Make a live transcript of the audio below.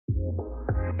All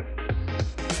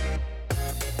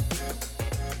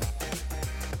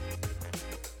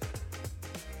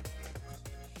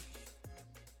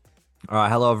right,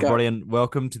 hello Go. everybody, and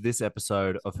welcome to this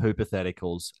episode of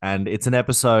Hypotheticals. And it's an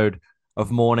episode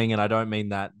of mourning, and I don't mean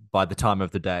that by the time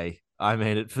of the day. I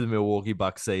mean it for the Milwaukee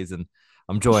Bucks season.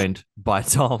 I'm joined by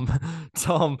Tom.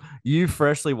 Tom, you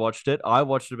freshly watched it. I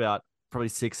watched it about probably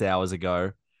 6 hours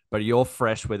ago, but you're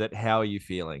fresh with it. How are you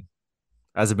feeling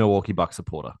as a Milwaukee Bucks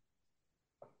supporter?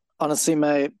 Honestly,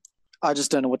 mate, I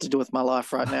just don't know what to do with my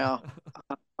life right now.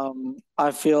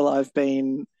 I feel I've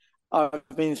been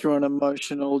through an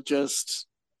emotional, just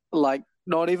like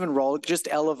not even roller, just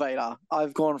elevator.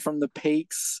 I've gone from the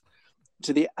peaks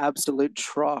to the absolute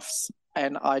troughs,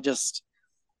 and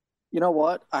you know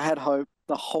what? I had hope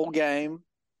the whole game,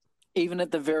 even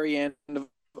at the very end of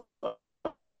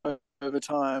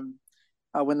overtime,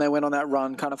 when they went on that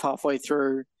run, kind of halfway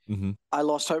through. Hmm. I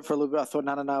lost hope for a little bit. I thought,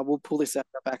 no, no, no, we'll pull this out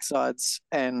of our backsides,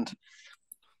 and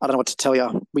I don't know what to tell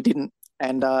you. We didn't.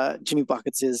 And Jimmy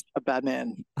Buckets is a bad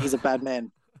man. He's a bad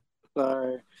man.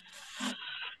 So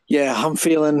yeah, I'm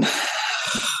feeling.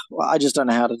 Well, I just don't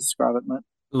know how to describe it, mate.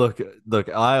 Look,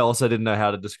 I also didn't know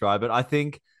how to describe it. I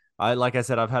think like I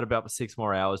said, I've had about 6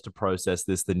 more hours to process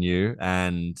this than you,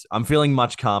 and I'm feeling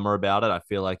much calmer about it. I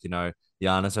feel like,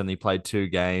 Giannis only played 2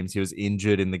 games. He was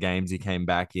injured in the games he came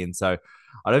back in. So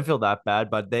I don't feel that bad,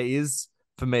 but there is,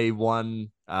 for me,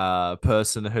 one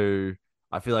person who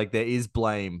I feel like there is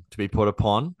blame to be put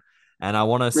upon. And I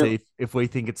want to see Really. if we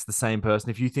think it's the same person.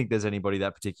 If you think there's anybody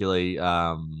that particularly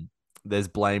there's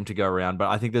blame to go around, but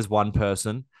I think there's one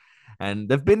person, and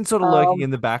they've been sort of lurking Um, in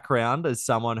the background as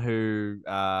someone who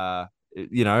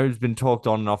has been talked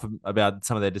on and off about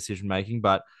some of their decision making.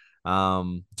 But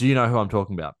do you know who I'm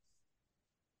talking about?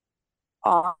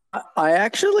 I, I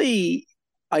actually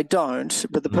I don't,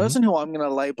 but the Hmm. person who I'm going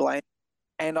to lay blame,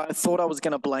 and I thought I was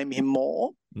going to blame him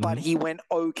more, but Hmm. he went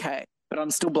okay. But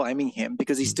I'm still blaming him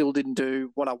because he still didn't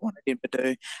do what I wanted him to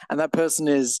do, and that person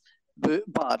is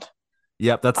Bud.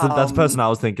 Yep, that's the Um, person I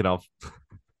was thinking of.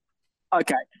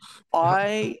 okay,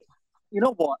 I, you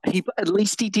know what? At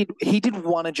least he did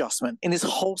one adjustment in this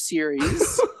whole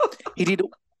series. He did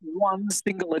one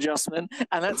single adjustment,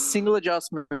 and that single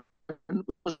adjustment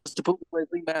was to put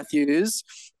Wesley Matthews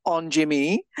on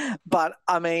Jimmy. But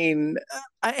I mean,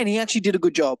 and he actually did a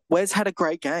good job. Wes had a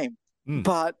great game, Mm.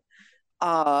 but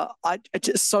I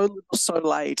just so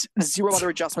late. Zero other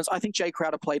adjustments. I think Jay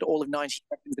Crowder played all of 90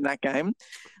 seconds in that game.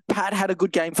 Pat had a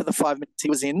good game for the 5 minutes he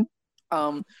was in.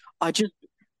 Um, I just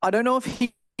I don't know if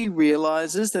he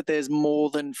realizes that there's more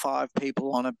than five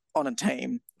people on a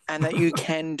team and that you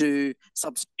can do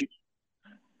substitute.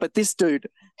 But this dude,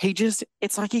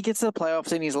 it's like he gets to the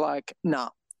playoffs and he's like, nah,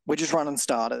 we're just running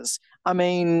starters. I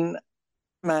mean,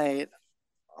 mate,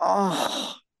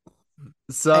 oh,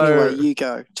 anyway, So you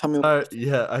go. Tell me what So you think.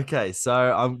 yeah, okay.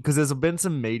 So because there's been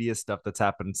some media stuff that's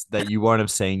happened that you won't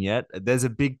have seen yet. There's a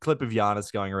big clip of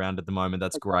Giannis going around at the moment.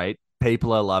 That's great.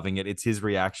 People are loving it. It's his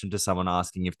reaction to someone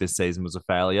asking if this season was a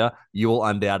failure. You will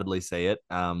undoubtedly see it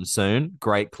soon.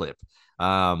 Great clip. So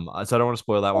I don't want to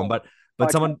spoil that one, Oh, but okay. What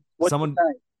did someone. you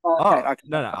say? Oh, okay, Oh okay.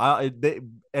 no, no.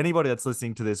 Anybody that's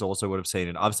listening to this also would have seen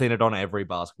it. I've seen it on every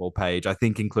basketball page, I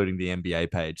think, including the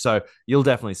NBA page. So you'll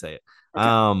definitely see it.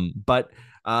 Okay. But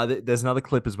there's another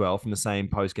clip as well from the same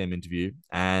post game interview,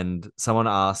 and someone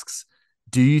asks,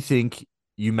 "Do you think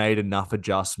you made enough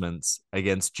adjustments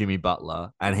against Jimmy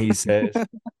Butler?" And he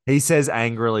says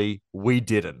angrily, "We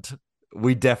didn't.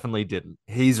 We definitely didn't."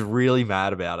 He's really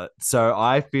mad about it. So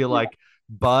I feel Yeah. like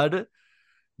Bud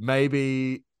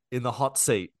maybe in the hot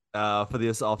seat for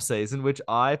this off season, which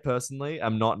I personally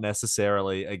am not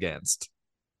necessarily against.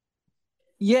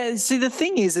 Yeah, see, the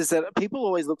thing is that people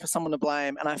always look for someone to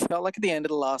blame, and I felt like at the end of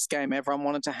the last game, everyone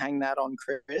wanted to hang that on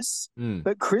Chris, Mm,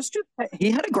 but Chris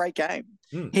he had a great game.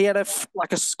 mm, He had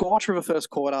like a scorcher of a first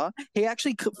quarter. He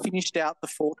actually finished out the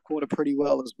fourth quarter pretty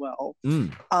well as well.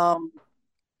 mm, Um,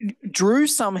 Drew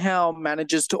somehow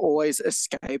manages to always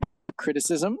escape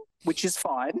criticism, which is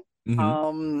fine. mm-hmm.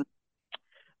 Um,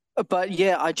 but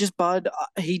yeah, Bud,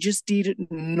 he just did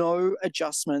no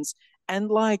adjustments, and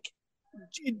like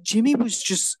Jimmy was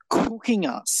just cooking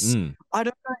us. Mm, I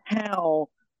don't know how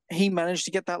he managed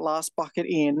to get that last bucket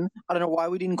in. I don't know why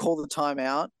we didn't call the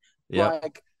timeout. yep,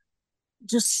 Like,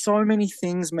 just so many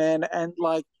things, man. And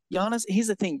like, Giannis, here's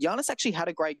the thing, Giannis actually had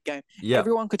a great game. yep.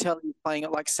 Everyone could tell he was playing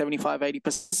at like 75,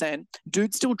 80%.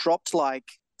 Dude still dropped like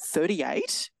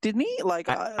 38, didn't he?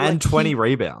 And 20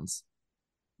 rebounds.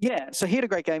 Yeah, so he had a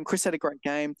great game. Chris had a great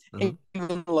game. Mhm.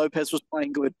 Even Lopez was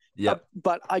playing good. Yep.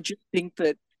 But I just think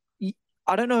that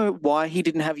I don't know why he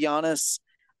didn't have Giannis.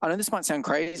 I know this might sound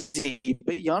crazy,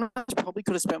 but Giannis probably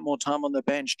could have spent more time on the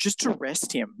bench just to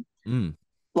rest him. Mm.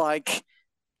 Like,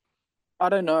 I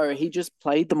don't know. He just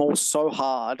played them all so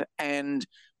hard. And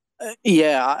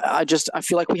yeah, I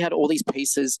feel like we had all these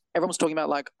pieces. Everyone was talking about,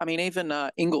 like, I mean, even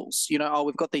Ingles, oh,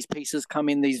 we've got these pieces come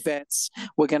in, these vets.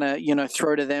 We're going to,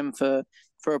 throw to them for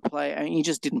a play. And he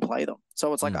just didn't play them.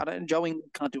 So it's like, Mm. Joe Ingles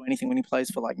can't do anything when he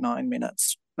plays for like 9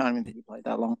 minutes. I don't even think he played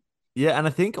that long. Yeah, and I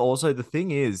think also the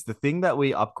thing that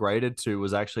we upgraded to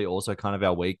was actually also kind of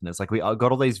our weakness. Like we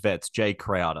got all these vets, Jay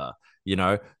Crowder,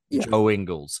 Yeah. Joe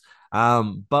Ingles.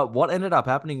 But what ended up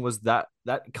happening was that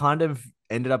kind of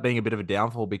ended up being a bit of a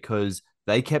downfall because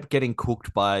they kept getting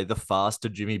cooked by the faster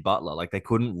Jimmy Butler. Like they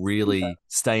couldn't Yeah. really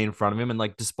stay in front of him. And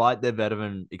like despite their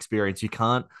veteran experience, you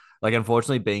can't like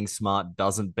unfortunately being smart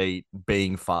doesn't beat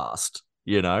being fast,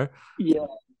 you know? Yeah.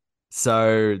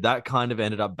 So that kind of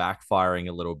ended up backfiring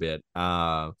a little bit.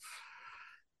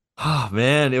 Oh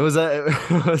man, it was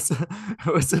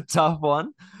a tough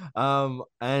one.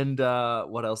 And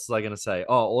what else was I gonna say?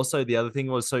 Oh, also the other thing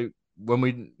was so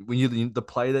when you the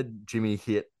play that Jimmy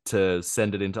hit to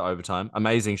send it into overtime,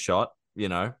 amazing shot.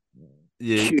 Yeah,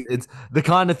 Huge. it's the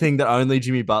kind of thing that only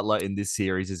Jimmy Butler in this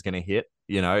series is gonna hit.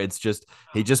 It's just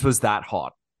he just was that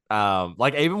hot.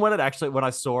 Like even when I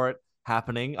saw it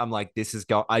happening, I'm like, this is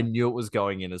go. I knew it was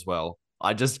going in as well.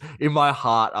 I just in my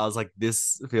heart, I was like,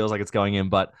 this feels like it's going in,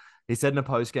 but he said in the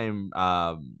post game,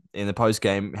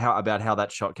 how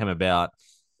that shot came about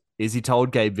is he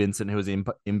told Gabe Vincent, who was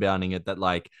inbounding it, that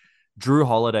like Drew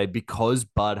Holiday, because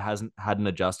Bud hadn't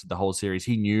adjusted the whole series,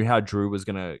 he knew how Drew was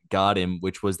gonna guard him,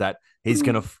 which was that he's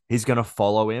gonna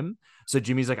follow him. So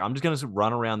Jimmy's like, I'm just gonna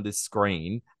run around this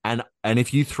screen, and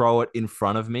if you throw it in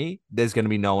front of me, there's gonna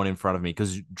be no one in front of me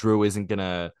because Drew isn't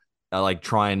gonna like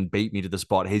try and beat me to the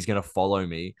spot. He's gonna follow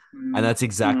me, and that's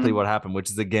exactly Mm. what happened. Which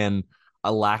is again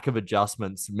a lack of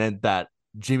adjustments meant that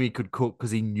Jimmy could cook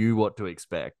because he knew what to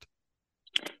expect.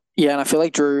 Yeah, and I feel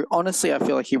like Drew, honestly, I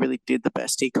feel like he really did the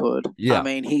best he could. I Yeah,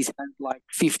 mean, he's had like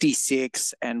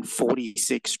 56 and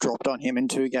 46 dropped on him in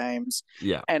 2 games.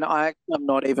 yeah, And I'm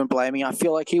not even blaming. I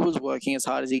feel like he was working as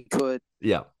hard as he could.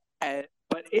 yeah.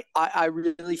 But I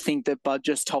really think that Bud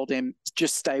just told him,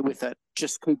 just stay with it.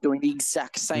 Just keep doing the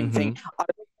exact same thing. Mm-hmm.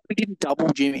 We didn't double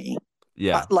Jimmy.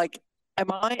 Yeah, Like, am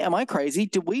I crazy?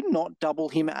 Did we not double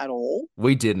him at all?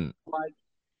 we didn't. Like,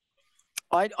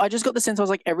 I just got the sense I was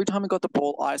like every time he got the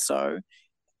ball ISO,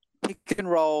 pick and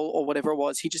roll or whatever it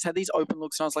was, he just had these open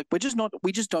looks, and I was like, we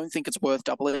just don't think it's worth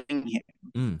doubling him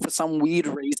Mm. for some weird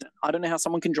reason. I don't know how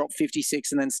someone can drop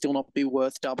 56 and then still not be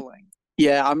worth doubling.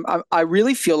 Yeah, I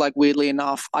really feel like weirdly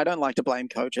enough, I don't like to blame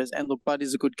coaches, and look, Bud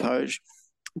is a good coach,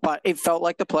 but it felt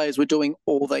like the players were doing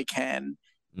all they can,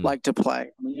 Mm. like to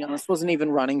play. I mean, Giannis wasn't even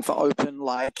running for open.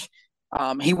 Like,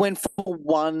 he went for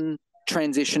one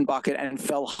transition bucket and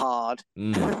fell hard.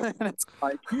 Mm. And it's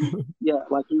like, yeah,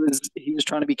 like he was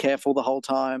trying to be careful the whole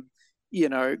time.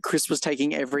 Chris was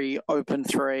taking every open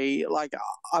three. Like,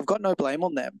 I've got no blame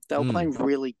on them. They were Mm. playing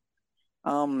really,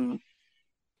 um,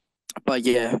 but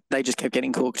yeah, they just kept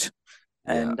getting cooked,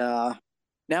 Yeah. and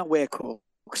now we're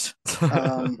cooked.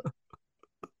 Um,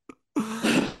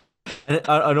 And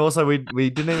also we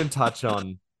didn't even touch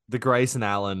on the Grayson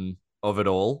Allen of it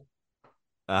all.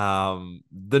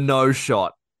 The no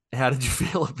shot. How did you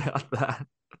feel about that?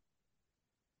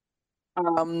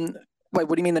 um, wait,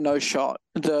 what do you mean the no shot?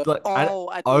 Like At the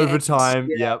end, overtime,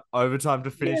 yeah, yep, overtime to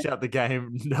yeah. finish out the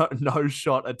game. No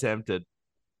shot attempted.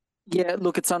 Yeah,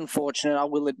 look, it's unfortunate. I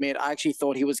will admit, I actually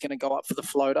thought he was going to go up for the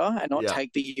floater and not Yeah,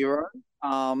 take the euro.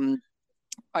 Um,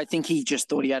 I think he just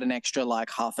thought he had an extra like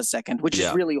half a second, which is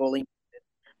yeah. really all he.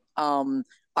 Um,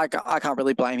 I can't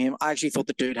really blame him. I actually thought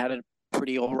the dude had a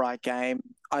pretty all right game.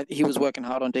 He was working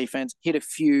hard on defense, hit a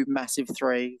few massive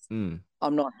threes. Mm.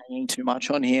 I'm not hanging too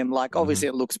much on him. Like, Hmm. obviously,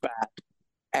 it looks bad,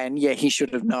 and yeah, he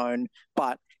should have known,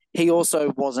 but he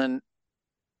also wasn't.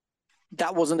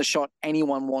 That wasn't the shot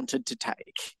anyone wanted to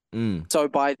take. Mm. So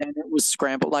by then it was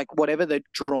scrambled, like whatever they'd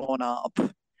drawn up.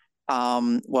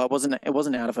 Well, it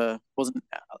wasn't out of wasn't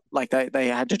like they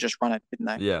had to just run it, didn't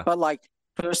they? Yeah, But like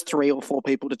first 3 or 4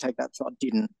 people to take that shot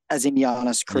didn't, as in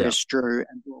Giannis, yeah. Chris, Drew,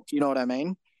 and Brooke. You know what I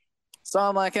mean? So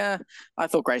I'm like, I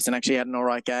thought Grayson actually had an all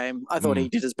right game. I thought he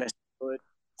Mm. did his best he could.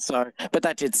 So, but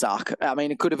that did suck. I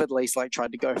mean, it could have at least like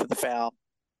tried to go for the foul.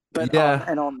 But Yeah,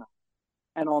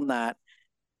 on that,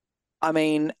 I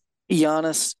mean,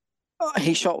 Giannis,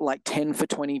 he shot like 10 for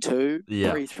 22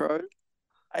 yeah. free throws.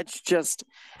 It's just,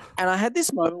 and I had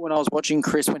this moment when I was watching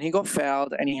Chris when he got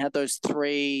fouled and he had those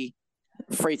 3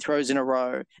 free throws in a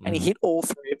row and he Hmm. hit all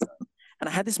 3 of them. And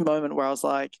I had this moment where I was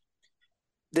like,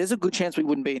 there's a good chance we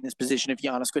wouldn't be in this position if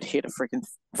Giannis could hit a freaking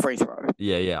free throw.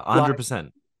 Yeah, yeah, Like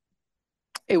 100%.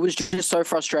 it was just so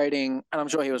frustrating, and I'm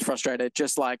sure he was frustrated,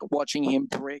 just like watching him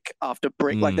brick after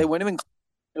brick. Like Mm. they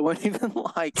weren't even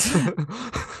like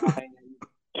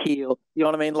heel. You know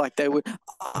what I mean? Like they were.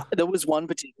 There was one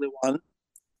particular one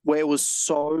where it was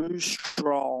so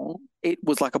strong, it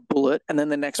was like a bullet, and then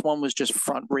the next one was just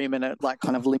front rim, and it like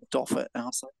kind of limped off it, and I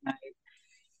was like, mate,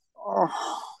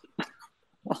 oh,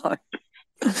 like,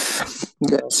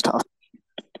 yeah, it's tough.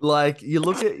 Like you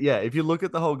look at yeah, if you look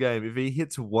at the whole game, if he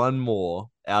hits one more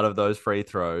out of those free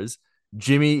throws,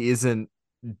 Jimmy isn't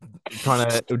trying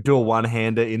to do a one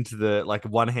hander into the like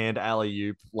one hand alley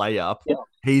oop layup. Yeah,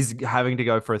 He's having to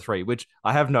go for a three, which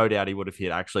I have no doubt he would have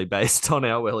hit actually based on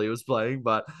how well he was playing.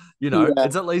 But yeah.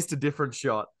 it's at least a different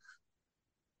shot.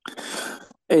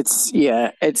 It's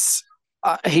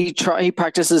he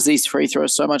practices these free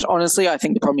throws so much. Honestly, I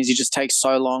think the problem is he just takes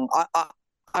so long.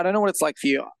 I don't know what it's like for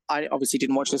you. I obviously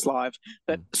didn't watch this live,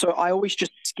 but so I always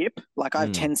just skip. Like I have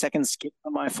Mm. 10 seconds skip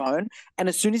on my phone, and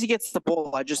as soon as he gets the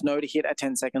ball, I just know to hit a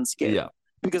 10-second skip Yeah.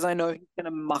 because I know he's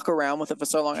gonna muck around with it for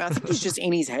so long. And I think he's just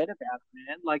in his head about it,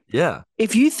 man. Like Yeah.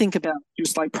 if you think about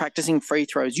just like practicing free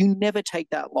throws, you never take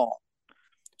that long.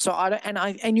 So I don't,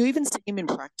 and you even see him in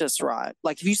practice, right?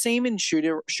 Like if you see him in shoot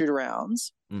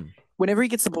arounds, Mm. whenever he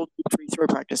gets the ball to free throw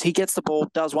practice, he gets the ball,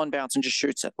 does one bounce, and just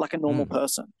shoots it like a normal Mm.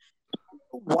 person.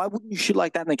 Why wouldn't you shoot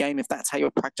like that in the game if that's how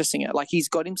you're practicing it? Like he's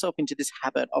got himself into this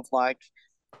habit of like,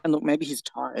 and look, maybe he's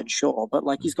tired, sure, but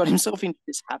like he's got himself into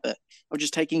this habit of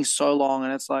just taking so long,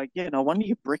 and it's like, yeah, no wonder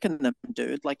you're bricking them,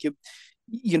 dude. Like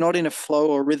you're not in a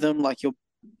flow or rhythm, like you're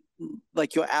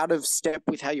out of step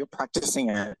with how you're practicing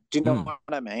it. Do you know Mm. what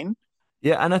I mean?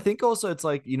 Yeah, and I think also it's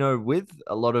like, with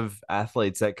a lot of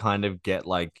athletes that kind of get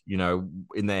like,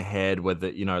 in their head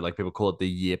whether, like people call it the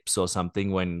yips or something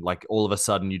when like all of a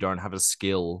sudden you don't have a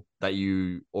skill that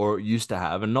you or used to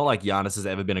have. And not like Giannis has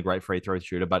ever been a great free throw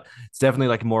shooter, but it's definitely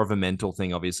like more of a mental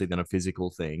thing, obviously, than a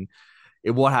physical thing.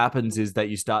 What happens is that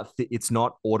you start, it's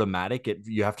not automatic.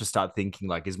 You have to start thinking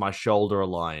like, is my shoulder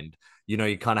aligned? You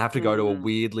kind of have to go to a Mm,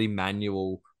 weirdly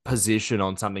manual position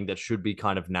on something that should be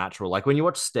kind of natural. Like when you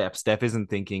watch Steph isn't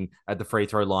thinking at the free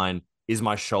throw line, is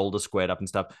my shoulder squared up and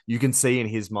stuff. You can see in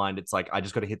his mind, it's like, I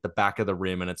just got to hit the back of the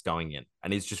rim and it's going in.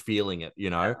 And he's just feeling it.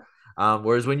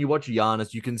 Whereas when you watch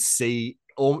Giannis, you can see,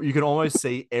 or you can almost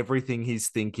see everything he's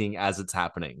thinking as it's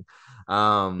happening.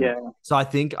 Um, yeah. so I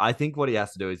think what he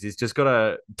has to do is he's just got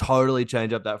to totally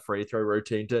change up that free throw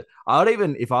routine. I would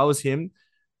even, if I was him,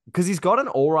 because he's got an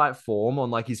all right form on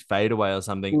like his fadeaway or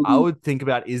something, I Mhm. would think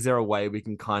about, is there a way we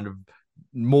can kind of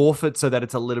morph it so that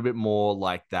it's a little bit more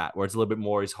like that, where it's a little bit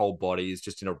more his whole body is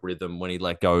just in a rhythm when he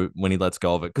lets go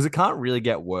of it, because it can't really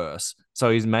get worse. So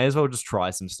he may as well just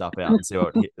try some stuff out and see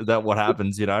what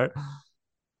happens.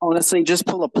 Honestly, just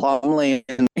pull a Plumlee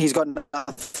and he's got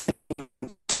nothing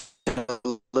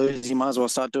to lose. He might as well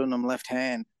start doing them left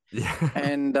hand. Yeah.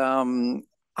 And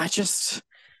I just,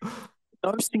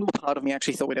 no single part of me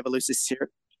actually thought we'd ever lose this series.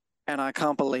 And I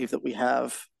can't believe that we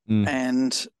have. Mm,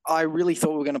 And I really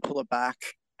thought we were going to pull it back.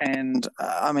 And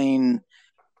I mean,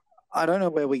 I don't know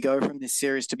where we go from this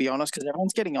series, to be honest, because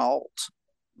everyone's getting old.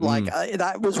 Like mm,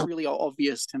 that was really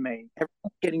obvious to me.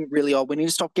 Everyone's getting really old. We need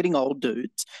to stop getting old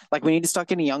dudes. Like we need to start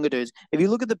getting younger dudes. If you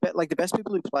look at the best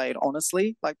people who played,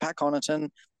 honestly, like Pat Connaughton,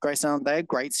 Grayson, they had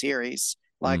great series.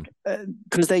 mm. Like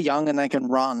because they're young and they can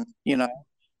run.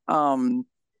 Um,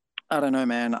 I don't know,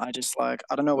 man. I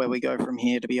don't know where we go from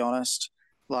here, to be honest.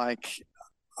 Like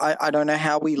I don't know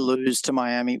how we lose to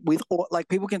Miami with all, like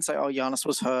people can say, oh, Giannis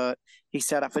was hurt. He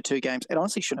sat out for 2 games. It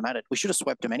honestly shouldn't have mattered. We should have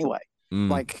swept him anyway. Mm.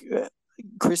 Like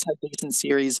Chris had a decent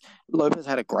series. Lopez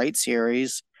had a great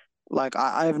series. Like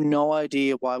I have no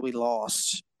idea why we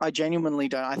lost. I genuinely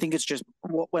don't. I think it's just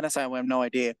when I say I have no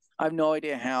idea, I have no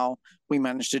idea how we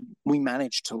managed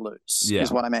to lose is Yeah.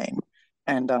 what I mean.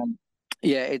 And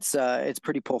yeah, it's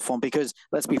pretty poor form because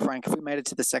let's be frank, if we made it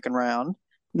to the second round,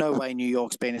 no way New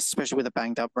York's been, especially with a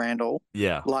banged up Randall.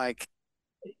 Yeah. Like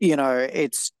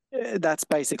it's that's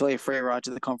basically a free ride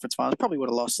to the conference finals. Probably would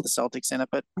have lost to the Celtics in it,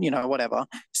 but whatever.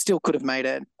 Still could have made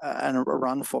it and a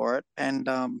run for it. And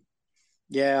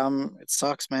yeah, it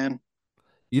sucks, man.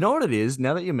 You know what it is?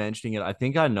 Now that you're mentioning it, I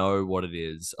think I know what it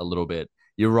is a little bit.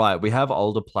 You're right. We have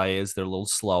older players, they're a little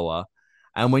slower.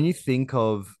 And when you think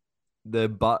of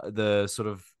the sort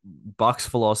of Bucks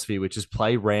philosophy, which is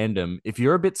play random, if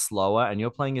you're a bit slower and you're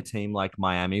playing a team like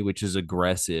Miami, which is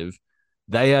aggressive,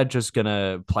 they are just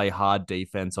gonna play hard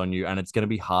defense on you, and it's gonna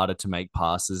be harder to make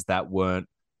passes that weren't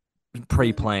Mm.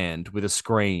 pre-planned with a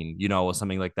screen, or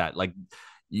something like that. Like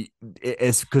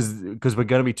it's because we're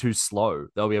going to be too slow.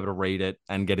 They'll be able to read it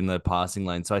and get in the passing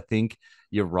lane. So I think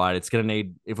you're right. It's going to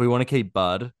need, if we want to keep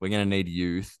Bud, we're going to need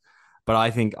youth. But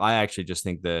I actually just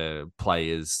think the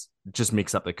players just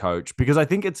mix up the coach, because I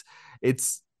think it's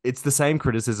the same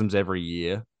criticisms every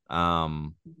year.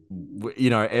 Ever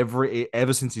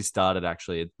since he started,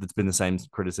 actually, it's been the same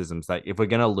criticisms. Like, if we're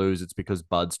going to lose, it's because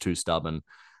Bud's too stubborn.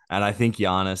 And I think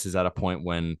Giannis is at a point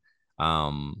when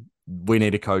we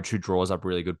need a coach who draws up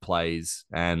really good plays,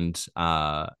 and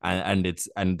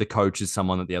the coach is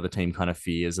someone that the other team kind of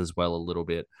fears as well a little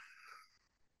bit.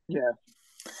 Yeah.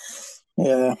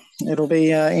 Yeah, it'll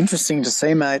be interesting to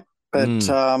see, mate. But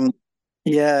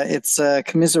yeah, it's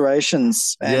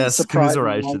commiserations and Yes, surprising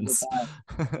ones commiserations.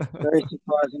 at that. Very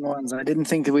surprising ones. I didn't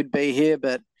think that we'd be here,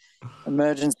 but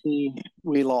emergency,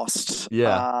 we lost.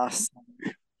 Yeah.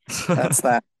 So that's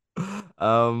that.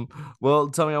 Um, well,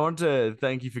 Tommy, I want to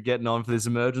thank you for getting on for this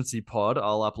emergency pod.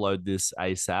 I'll upload this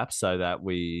ASAP so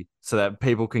that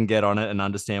people can get on it and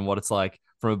understand what it's like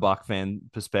from a Buck fan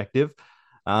perspective.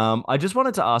 I just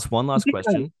wanted to ask one last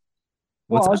question.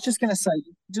 Well, What's I that? was just going to say,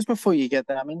 just before you get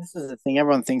there, I mean, this is the thing.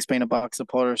 Everyone thinks being a Buck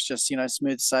supporter is just,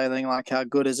 smooth sailing. Like, how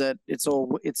good is it? It's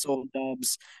all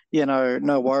dubs,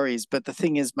 no worries. But the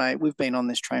thing is, mate, we've been on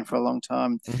this train for a long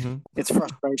time. Mm-hmm. It's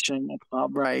frustration, it's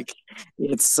heartbreak,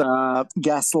 it's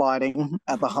gaslighting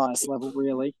at the highest level,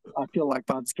 really. I feel like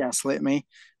Bud's gaslit me.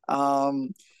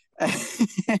 And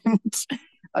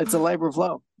it's a labor of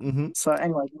love. Mm-hmm. So,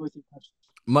 anyway, with your question.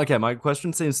 Okay, my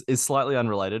question is slightly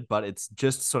unrelated, but it's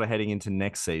just sort of heading into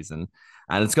next season,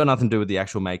 and it's got nothing to do with the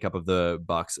actual makeup of the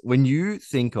Bucks. When you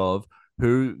think of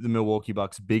who the Milwaukee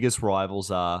Bucks' biggest rivals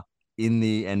are in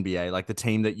the NBA, like the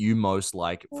team that you most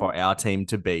like for our team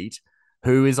to beat,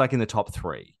 who is like in the top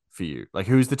three for you? Like,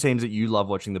 who's the teams that you love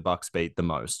watching the Bucks beat the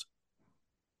most?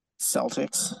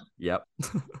 Celtics, Yep.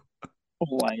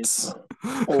 always.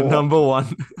 Number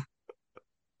one.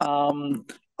 Um,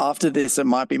 After this, it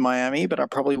might be Miami, but I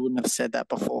probably wouldn't have said that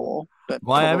before. But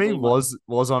Miami probably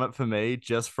was on it for me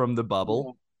just from the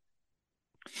bubble.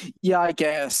 yeah, I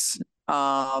guess.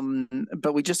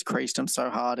 But we just creased them so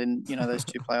hard in those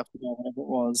two playoffs ago, whatever it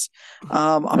was.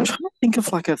 I'm trying to think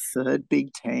of like a third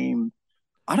big team.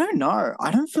 I don't know.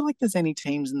 I don't feel like there's any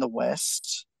teams in the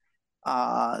West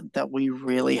that we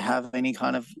really have any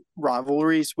kind of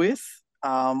rivalries with.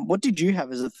 What did you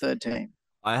have as a third team?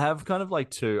 I have kind of like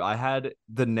two. I had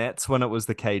the Nets when it was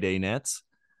the KD Nets,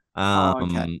 Oh,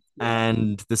 okay. Yeah.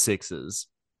 and the Sixers.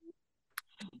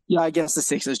 Yeah, I guess the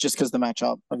Sixers just because the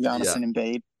matchup of Giannis Yeah, and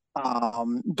Embiid.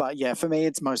 But yeah, for me,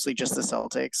 it's mostly just the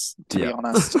Celtics, to be yeah.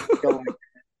 honest.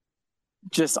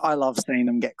 Just I love seeing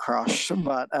them get crushed,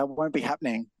 but it won't be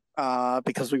happening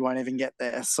because we won't even get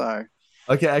there. So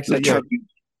Okay, the actually, yeah. tribute.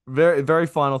 Very, very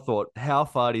final thought. How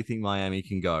far do you think Miami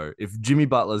can go? If Jimmy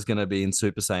Butler's going to be in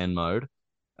Super Saiyan mode,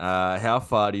 how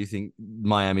far do you think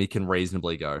Miami can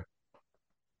reasonably go?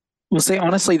 Well, see,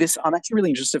 honestly, this I'm actually really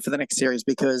interested for the next series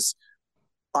because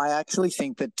I actually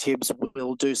think that Tibbs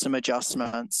will do some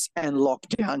adjustments and lock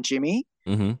down Jimmy.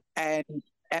 Mm-hmm. And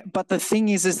but the thing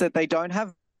is that they don't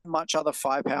have much other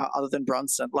firepower other than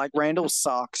Brunson. Like Randall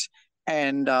sucked,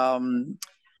 and they're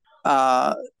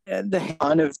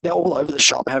all over the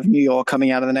shop. Have New York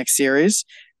coming out of the next series,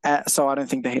 so I don't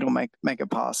think the Heat will make it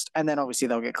past. And then obviously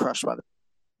they'll get crushed by the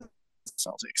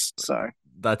Celtics. So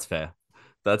That's fair.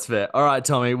 That's fair. All right,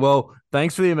 Tommy. Well,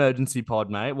 thanks for the emergency pod,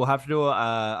 mate. We'll have to do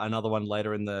another one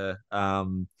later in the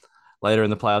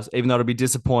playoffs. Even though it'll be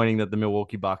disappointing that the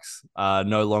Milwaukee Bucks are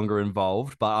no longer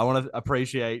involved, but I want to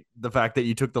appreciate the fact that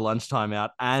you took the lunchtime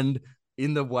out, and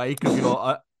in the wake of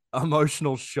your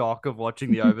emotional shock of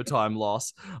watching the overtime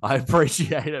loss, I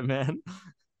appreciate it, man.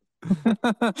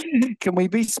 can we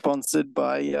be sponsored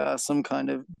by some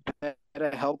kind of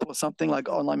better help or something like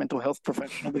online mental health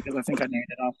professional? Because I think I need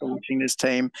it after watching this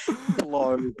team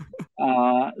blow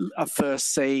a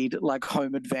first seed, like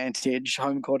home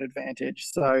court advantage.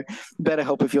 So better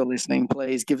help if you're listening,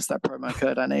 please give us that promo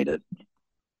code. I need it.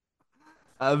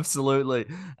 Absolutely.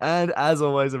 And as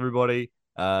always, everybody,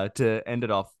 to end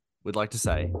it off, we'd like to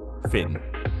say, Finn.